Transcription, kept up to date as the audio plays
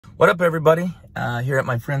What up, everybody? Here at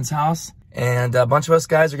my friend's house, and a bunch of us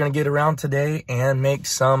guys are gonna get around today and make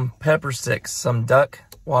some pepper sticks, some duck,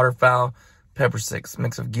 waterfowl, pepper sticks,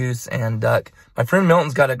 mix of goose and duck. My friend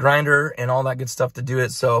Milton's got a grinder and all that good stuff to do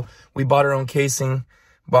it, so we bought our own casing,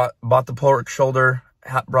 bought the pork shoulder,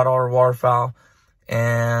 brought all our waterfowl,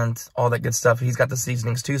 and all that good stuff. He's got the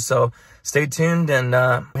seasonings too, so stay tuned and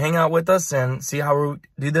hang out with us and see how we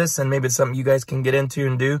do this, and maybe it's something you guys can get into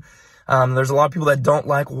and do. There's a lot of people that don't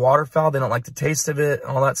like waterfowl. They don't like the taste of it,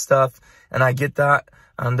 all that stuff, and I get that.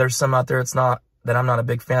 There's some out there that I'm not a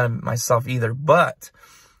big fan of myself either, but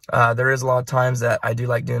there is a lot of times that I do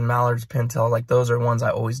like doing mallards, pintail, like those are ones I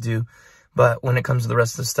always do. But when it comes to the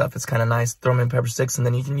rest of the stuff, it's kind of nice. Throw them in pepper sticks, and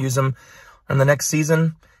then you can use them in the next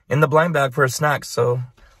season in the blind bag for a snack. So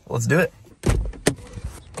let's do it.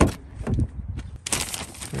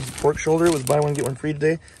 Here's the pork shoulder. It was buy one, get one free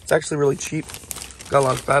today. It's actually really cheap. Got a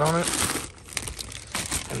lot of fat on it.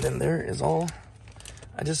 And then there is all.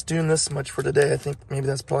 I just doing this much for today. I think maybe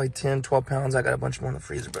that's probably 10, 12 pounds. I got a bunch more in the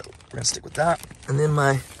freezer, but we're gonna stick with that. And then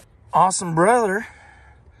my awesome brother.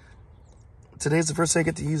 Today's the first day I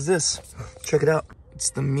get to use this. Check it out. It's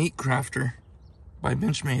the Meat Crafter by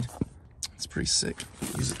Benchmade. It's pretty sick.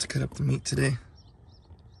 Use it to cut up the meat today.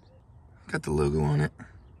 Got the logo on it.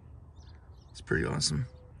 It's pretty awesome.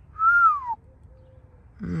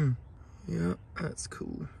 Yeah, that's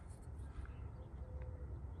cool.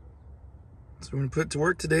 So we're gonna put it to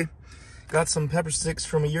work today. Got some pepper sticks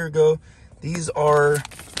from a year ago. These are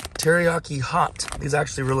teriyaki hot. These are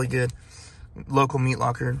actually really good. Local meat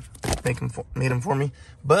locker made them for me.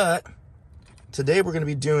 But today we're gonna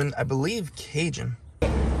be doing, I believe, Cajun.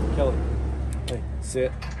 Kelly, hey,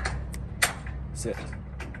 sit. Sit.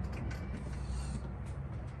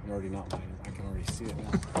 You're already not mine. I can already see it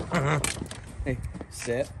now. Hey,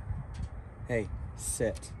 sit. Hey,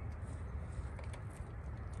 sit.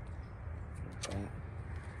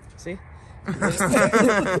 See?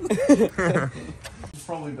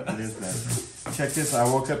 Probably better. It is better. Check this. I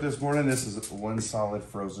woke up this morning. This is one solid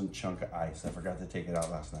frozen chunk of ice. I forgot to take it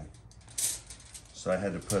out last night. So I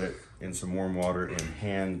had to put it in some warm water and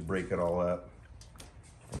hand break it all up.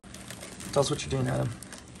 Tell us what you're doing, Adam.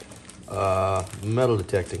 Metal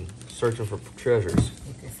detecting. Searching for treasures.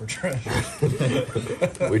 Looking for treasure.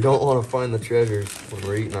 We don't want to find the treasures when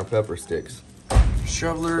we're eating our pepper sticks.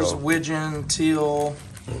 Shovelers, So. widgeon, teal.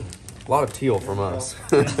 A lot of teal from us.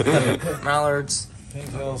 Mallards,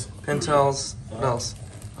 Pintails. pintails, what else?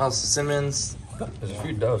 Oh, Simmons, There's a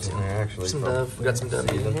few doves in there, actually. some dove. We got some dove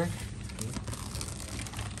in here.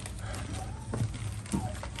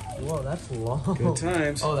 Whoa, that's long. Good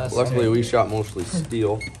times. Oh, that's Luckily, we shot mostly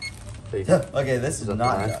steel. Okay, this is not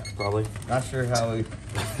knife, probably. Not sure how we.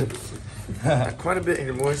 Got quite a bit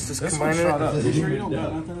here, boys. Just This one combine shot up. it. You sure you don't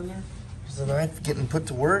got nothing in there? Here's the knife getting put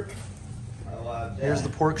to work. Here's the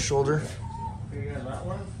pork shoulder.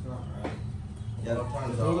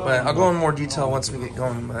 But I'll go in more detail once we get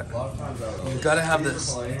going, but you've got to have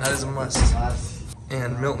this. That is a must.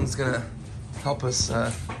 And Milton's gonna help us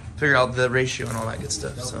figure out the ratio and all that good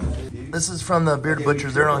stuff. So this is from the Bearded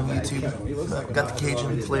Butchers. They're on YouTube. But got the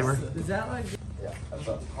Cajun flavor. Is that like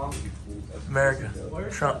America,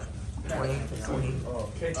 Trump, 2020.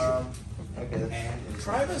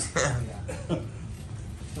 Travis?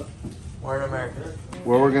 We're in America.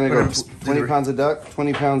 Well, we're gonna go Just 20 pounds of duck,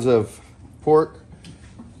 20 pounds of pork,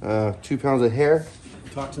 2 pounds of hair.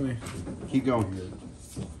 Talk to me. Keep going.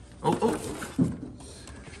 Oh.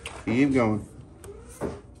 Keep going.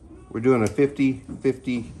 We're doing a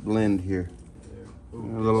 50-50 blend here. A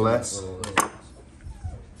little less.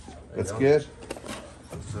 That's good.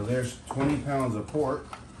 So there's 20 pounds of pork,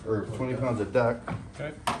 or 20 pounds of duck.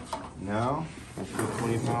 Okay. Now, let's put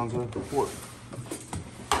 20 pounds of pork.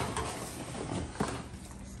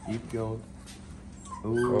 Keep going.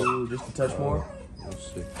 Oh, Just a touch more. Let's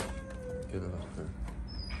see. Get it up there.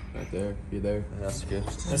 Right there. Be there. That's good.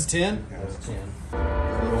 That's 10? That's 10.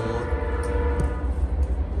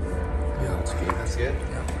 Yeah, That's good. That's good.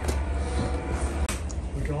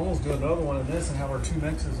 We can almost do another one of this and have our two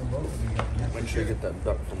mixes in both of these. Make sure you get that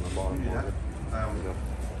duck from the bottom.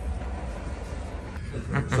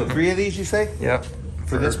 So 3 of these, you say? Yep.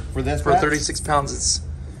 For this For batch? 36 pounds, it's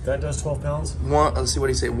That does 12 pounds? one. Let's see what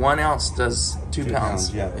do you say. 1 ounce does 2 2 pounds.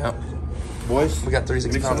 pounds, yeah. Yep. Boys, We got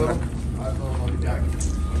 36 mix pounds a in little. there.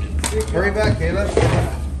 Hurry back, Caleb.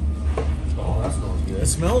 Oh, that smells good. It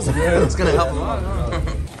smells good. It's gonna help a lot.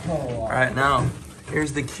 All right, now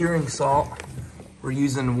here's the curing salt. We're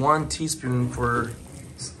using 1 teaspoon for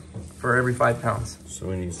every 5 pounds. So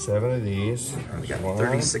we need 7 of these. We got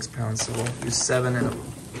 36 pounds, so we'll use 7 and a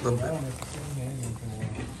little bit.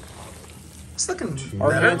 It's looking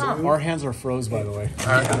Our better, hands, huh? our hands are froze, by the way.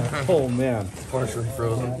 Alright. Oh man, Partially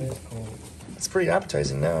frozen. It's pretty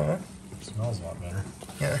appetizing now, huh? it smells a lot better.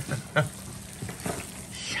 Yeah.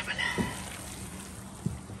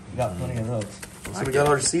 We got plenty of those. So we got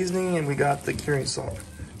our seasoning and we got the curing salt.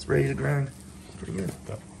 It's ready to grind. Pretty good.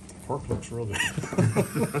 That pork looks real good.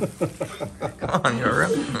 Come on, you're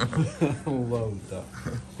right. Love that.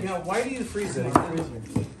 Yeah, why do you freeze it?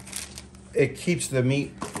 It keeps the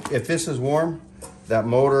meat, if this is warm, that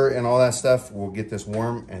motor and all that stuff will get this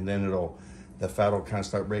warm, and then the fat will kind of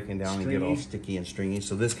start breaking down and get all sticky and stringy.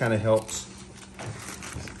 So this kind of helps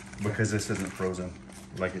because this isn't frozen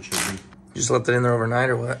like it should be. You just left it in there overnight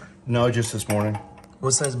or what? No, just this morning.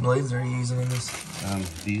 What size blades are you using in this?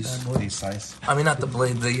 These size. I mean, not the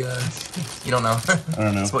blade, the, you don't know. I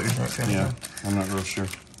don't know. That's what you're trying to Yeah, say. I'm not real sure.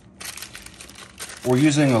 We're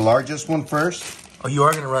using the largest one first, Oh, you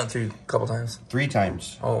are going to run it through a couple times? 3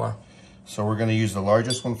 times. Oh, wow. So we're gonna use the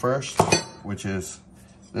largest one first, which is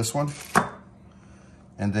this one.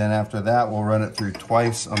 And then after that, we'll run it through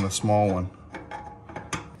twice on the small one.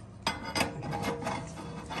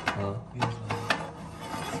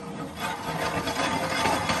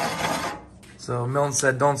 So Milton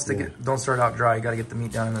said, don't start out dry. You got to get the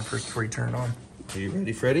meat down in there first before you turn it on. Are you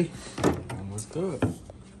ready, Freddie? Let's do it. All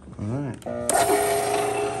right.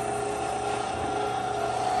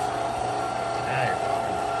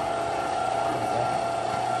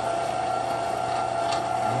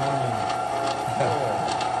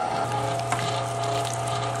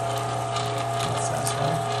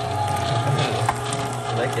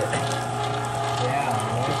 I like it.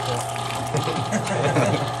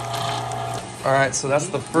 All right, so that's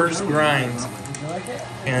the first grind.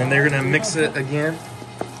 And they're going to mix it again.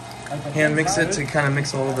 Hand mix it to kind of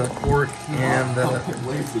mix all the pork and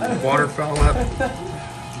the waterfowl up.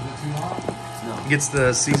 Gets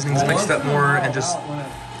the seasonings mixed up more and just...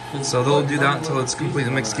 So they'll do that until it's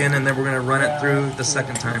completely mixed in, and then we're going to run it through the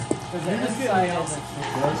second time.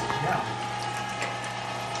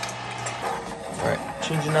 All right,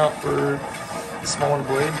 changing out for the smaller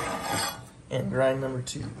blade and grind number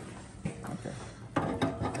 2. Okay.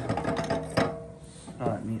 All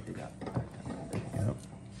right, meat they got.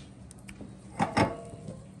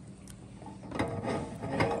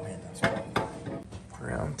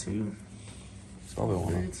 Round 2. Probably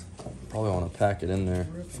want to pack it in there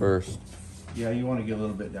first. Yeah, you want to get a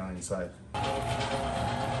little bit down inside.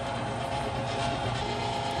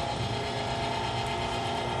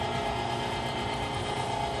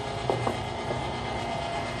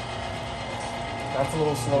 That's a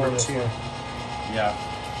little slower. Number 2. Yeah.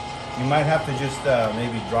 You might have to just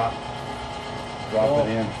maybe drop it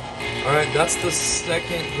in. All right, that's the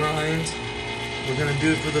second grind. We're gonna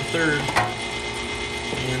do it for the third,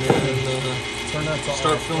 and then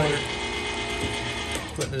start filling it,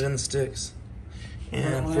 putting it in the sticks.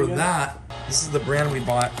 And for that, this is the brand we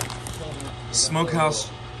bought: Smokehouse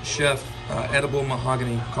Chef Edible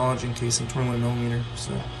Mahogany Collagen Casing, 21mm.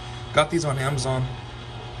 So, got these on Amazon.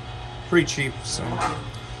 Pretty cheap. So,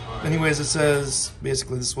 anyways, it says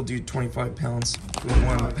basically this will do 25 pounds with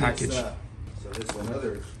one package. So this is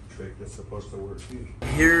another trick that's supposed to work too.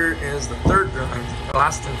 Here is the third grind,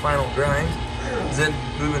 last and final grind. Is it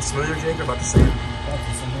moving smoother, Jake, or about the same?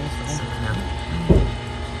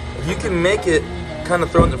 If you can make it, kind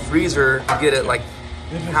of throw it in the freezer, get it like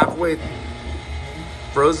halfway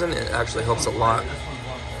frozen, it actually helps a lot.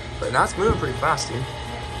 But now it's moving pretty fast, dude.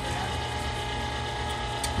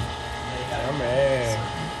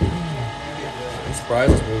 I'm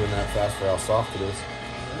surprised it's moving that fast for how soft it is.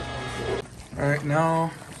 All right,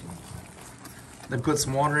 now they put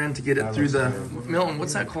some water in to get it through the, Milton,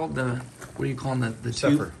 what's that called? What do you call them? The tube?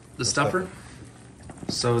 Stuffer. The stuffer?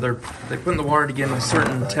 So they're putting the water to get a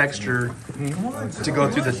certain texture to go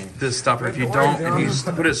through the stuffer. If you don't, if you just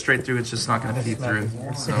put it straight through, it's just not going to feed through.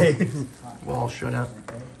 So we'll all shut up.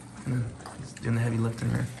 He's doing the heavy lifting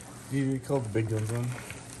here. You called the big guns on.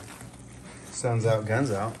 Sounds out,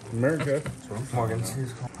 guns out. America. Morgan's.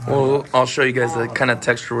 Well, I'll show you guys the kind of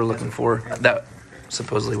texture we're looking for. That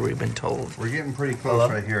supposedly we've been told. We're getting pretty close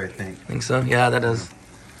right here, I think. Think so? Yeah, that is.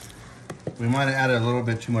 We might have added a little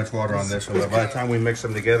bit too much water on this one, but by the time we mix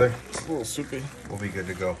them together, It's a little soupy. we'll be good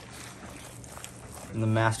to go. And the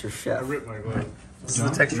master chef. Ripped my glove. This is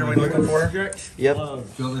the texture we're looking for. Yep.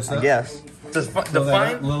 Fill this I guess.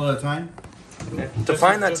 Define little at a time.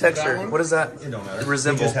 that texture. What does that It don't matter.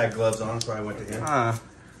 resemble? He just had gloves on, so I went to him. I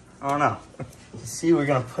don't know. See, we're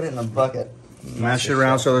gonna put it in a bucket. Mash it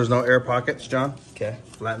around so there's no air pockets, John. Okay.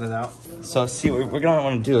 Flatten it out. So see, what we're gonna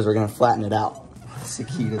want to do is we're gonna flatten it out. That's the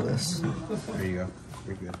key to this. There you go.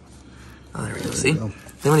 You're good. Oh, there we go. See? Then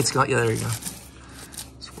when it's got, yeah, there you go.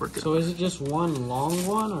 Let's work it. So is it just one long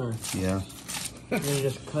one, or Yeah. you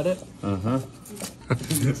just cut it?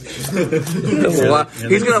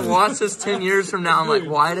 He's gonna watch this 10 years from now. I'm like,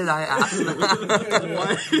 why did I ask that?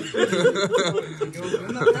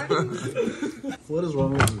 What is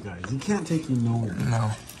wrong with you guys? You can't take you nowhere.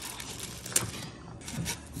 No.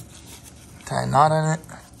 Tie a knot on it.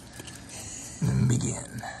 And then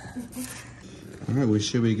begin. All right, we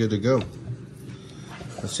should be good to go.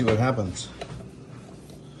 Let's see what happens.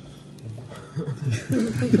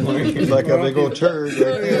 It's like a big old turd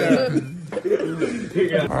right there.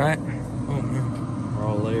 All right. Oh, man. We're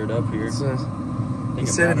all layered up here. He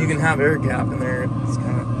said you can have air gap in there. It's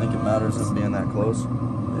kind of. I think it matters us being that close,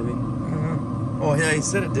 maybe. Oh yeah, he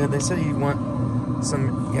said it did. They said you want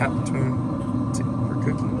some gap between for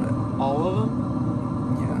cooking, but All of them?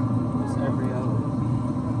 yeah. Just every other?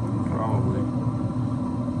 Probably.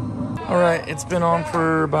 All right, it's been on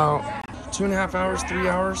for about 2.5 hours, 3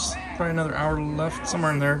 hours, probably another hour left, somewhere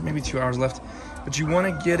in there, maybe 2 hours left. But you want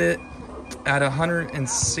to get it at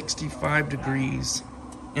 165 degrees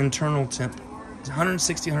internal temp.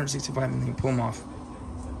 160, 165, and then you pull them off.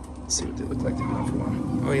 Let's see what they look like. They've been on for a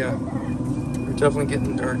while. Oh yeah, they're definitely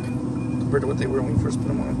getting dark compared to what they were when we first put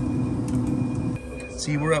them on.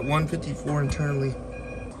 See, we're at 154 internally.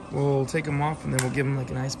 We'll take them off and then we'll give them like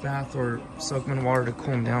an ice bath or soak them in water to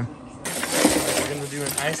cool them down. We're gonna do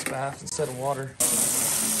an ice bath instead of water.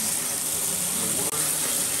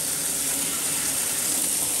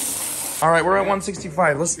 All right, we're at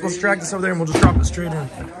 165. Let's drag this over there and we'll just drop it straight in.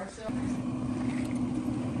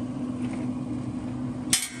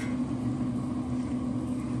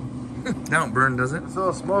 That don't burn, does it? It's a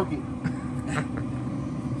little smoky.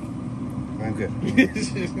 I'm good.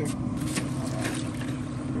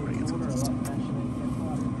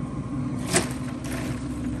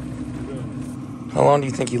 How long do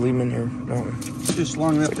you think you leave them in here? No, Just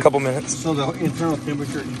long enough. a couple minutes. So the internal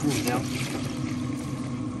temperature cools down.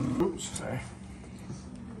 Oops, sorry.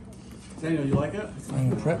 Daniel, you like it?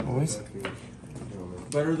 Final prep, boys.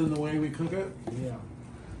 Better than the way we cook it? Yeah.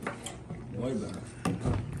 Way better.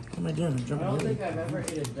 What am I doing? I'm jumping in. I've ever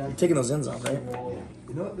ate a duck. You're taking those ends off, right?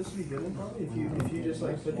 You know what? This would be good one probably if you just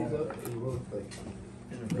like put these up and you will like.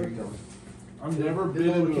 There you go. I've never been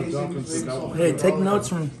into a duck and stuff. Hey, take notes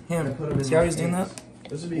from him. See how he's doing that?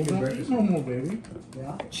 This would be a good breakfast. Normal, baby.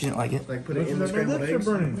 She didn't like it. Like put it in the scrambled eggs.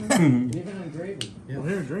 burning. Yeah. Well,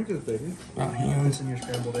 here, drink it, baby. Oh, Put he this in your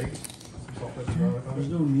scrambled eggs. Salt, pepper, garlic on There's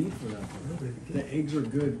it. no need for that. The eggs are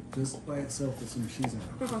good just by itself with some cheese in it.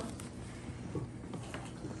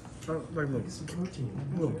 Like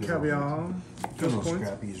a little caviar. Just Little points.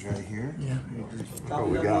 scrappies right here. Yeah. What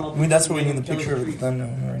we got? I mean, that's where we need the picture of the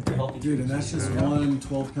thumbnail right there. Dude, and that's just one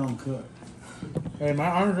 12-pound cook. Hey, my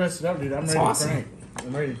arm's rested up, dude. I'm That's ready awesome. to crank.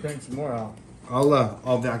 I'm ready to crank some more out.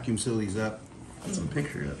 I'll vacuum seal these up. That's some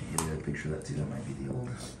picture of it. Get a picture of that too. That might be the old.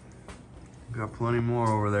 Got plenty more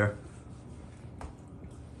over there.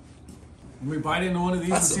 Can we bite into one of these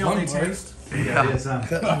That's and see the how they fun part. taste? Yeah, it is.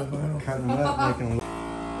 Cutting them up, making them.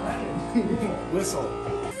 Whistle.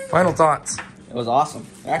 Final thoughts. It was awesome.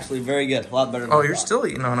 Actually, very good. A lot better than Oh, I you're thought. still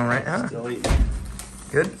eating on them, right? Yeah. Still eating.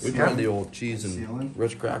 Good. We Yeah. tried the old cheese and Sealing.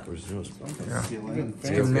 rich crackers. It was Yeah. Sealing. It's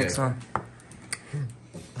a good mix, huh?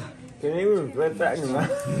 Can you even put that in your mouth?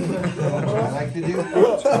 What I like to do,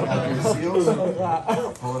 after it seals,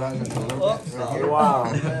 pull it out just a little bit right here.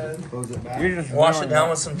 Wow. Close it back Wash it down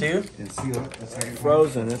with some dew. and seal it. That's how you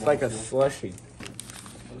Frozen. It's like a slushy.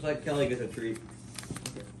 Looks like Kelly gets a treat.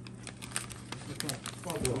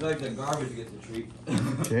 Looks like the garbage gets a treat.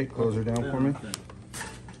 Jake, close her down for me.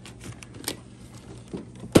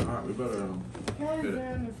 Alright, we better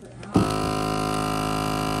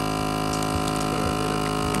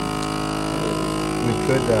We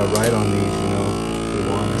could write on these, you know, if we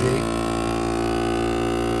wanted.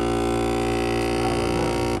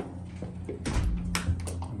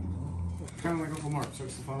 Kind of like Uncle Mark.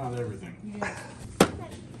 Sucks the fun out of everything.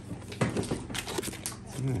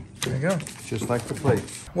 There you go. Just like the plate.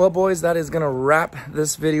 Well, boys, that is going to wrap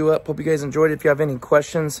this video up. Hope you guys enjoyed it. If you have any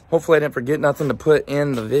questions, hopefully I didn't forget nothing to put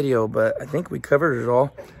in the video, but I think we covered it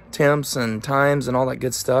all. Temps and times and all that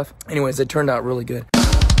good stuff. Anyways, it turned out really good.